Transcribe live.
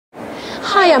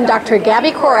Hi, I'm Dr.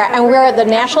 Gaby Cora, and we're at the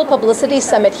National Publicity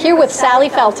Summit here with Sallie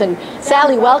Felton.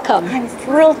 Sallie, welcome. I'm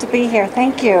thrilled to be here.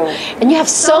 Thank you. And you have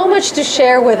so much to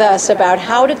share with us about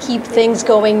how to keep things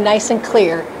going nice and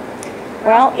clear.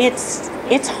 Well,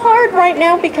 it's hard right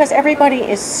now because everybody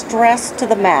is stressed to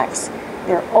the max.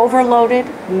 They're overloaded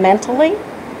mentally.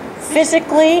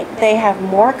 Physically, they have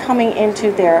more coming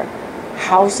into their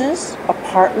houses,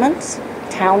 apartments,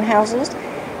 townhouses,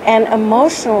 and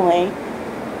emotionally,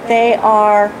 they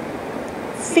are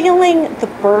feeling the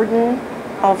burden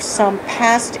of some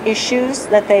past issues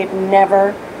that they've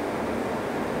never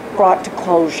brought to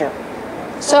closure.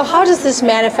 So how does this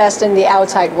manifest in the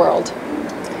outside world?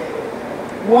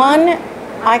 One,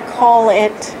 I call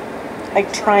it a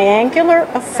triangular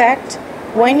effect.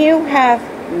 When you have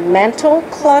mental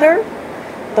clutter,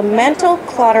 the mental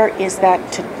clutter is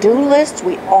that to-do list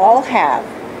we all have.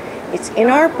 It's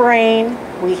in our brain,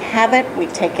 we have it, we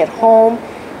take it home.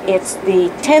 It's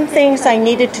the 10 things I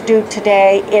needed to do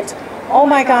today. It's, oh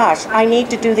my gosh, I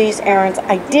need to do these errands.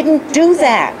 I didn't do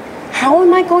that. How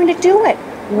am I going to do it?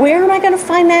 Where am I going to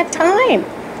find that time?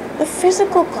 The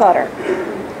physical clutter.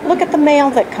 Look at the mail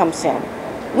that comes in.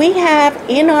 We have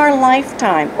in our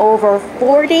lifetime over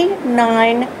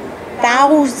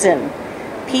 49,000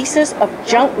 pieces of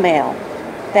junk mail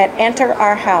that enter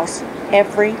our house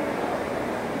every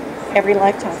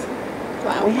lifetime.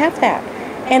 Wow. We have that.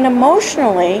 And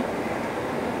emotionally,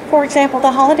 for example,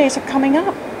 the holidays are coming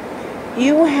up.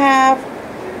 You have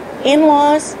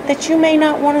in-laws that you may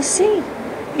not want to see.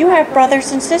 You have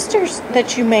brothers and sisters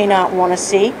that you may not want to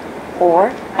see.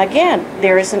 Or, again,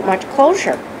 there isn't much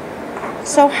closure.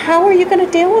 So how are you going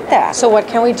to deal with that? So what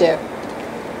can we do?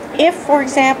 If, for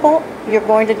example, you're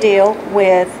going to deal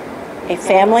with a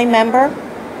family member,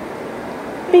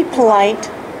 be polite.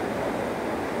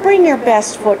 Bring your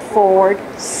best foot forward.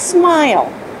 Smile.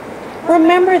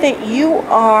 Remember that you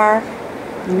are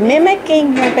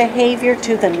mimicking your behavior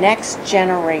to the next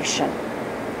generation.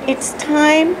 It's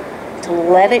time to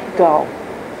let it go.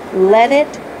 Let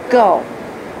it go.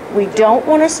 We don't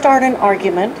want to start an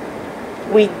argument.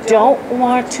 We don't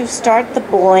want to start the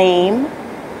blame.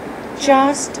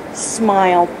 Just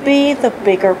smile. Be the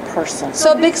bigger person.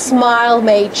 So a big smile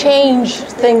may change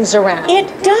things around. It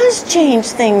does change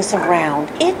things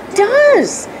around. It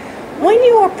does. When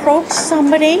you approach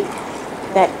somebody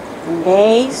that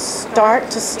may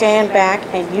start to stand back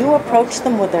and you approach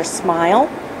them with their smile,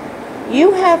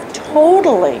 you have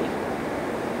totally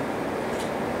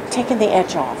taken the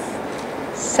edge off.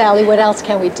 Sallie, what else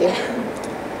can we do?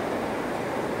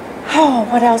 Oh,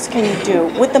 what else can you do?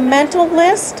 With the mental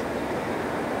list,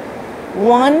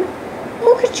 one,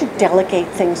 who could you delegate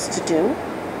things to do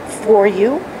for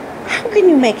you? How can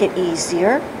you make it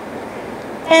easier?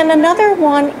 And another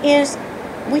one is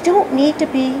we don't need to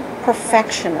be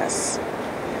perfectionists.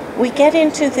 We get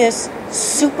into this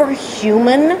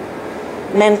superhuman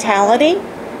mentality.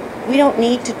 We don't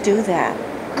need to do that.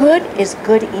 Good is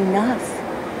good enough.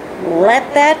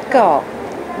 Let that go.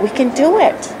 We can do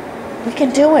it. We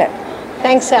can do it.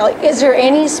 Thanks, Sallie. Is there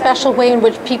any special way in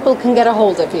which people can get a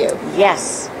hold of you?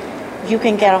 Yes. You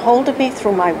can get a hold of me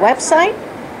through my website,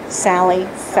 Sallie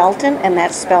Felton, and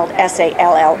that's spelled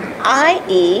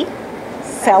S-A-L-L-I-E,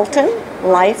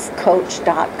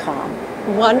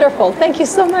 FeltonLifeCoach.com. Wonderful. Thank you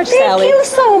so much, Sallie. Thank you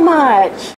so much.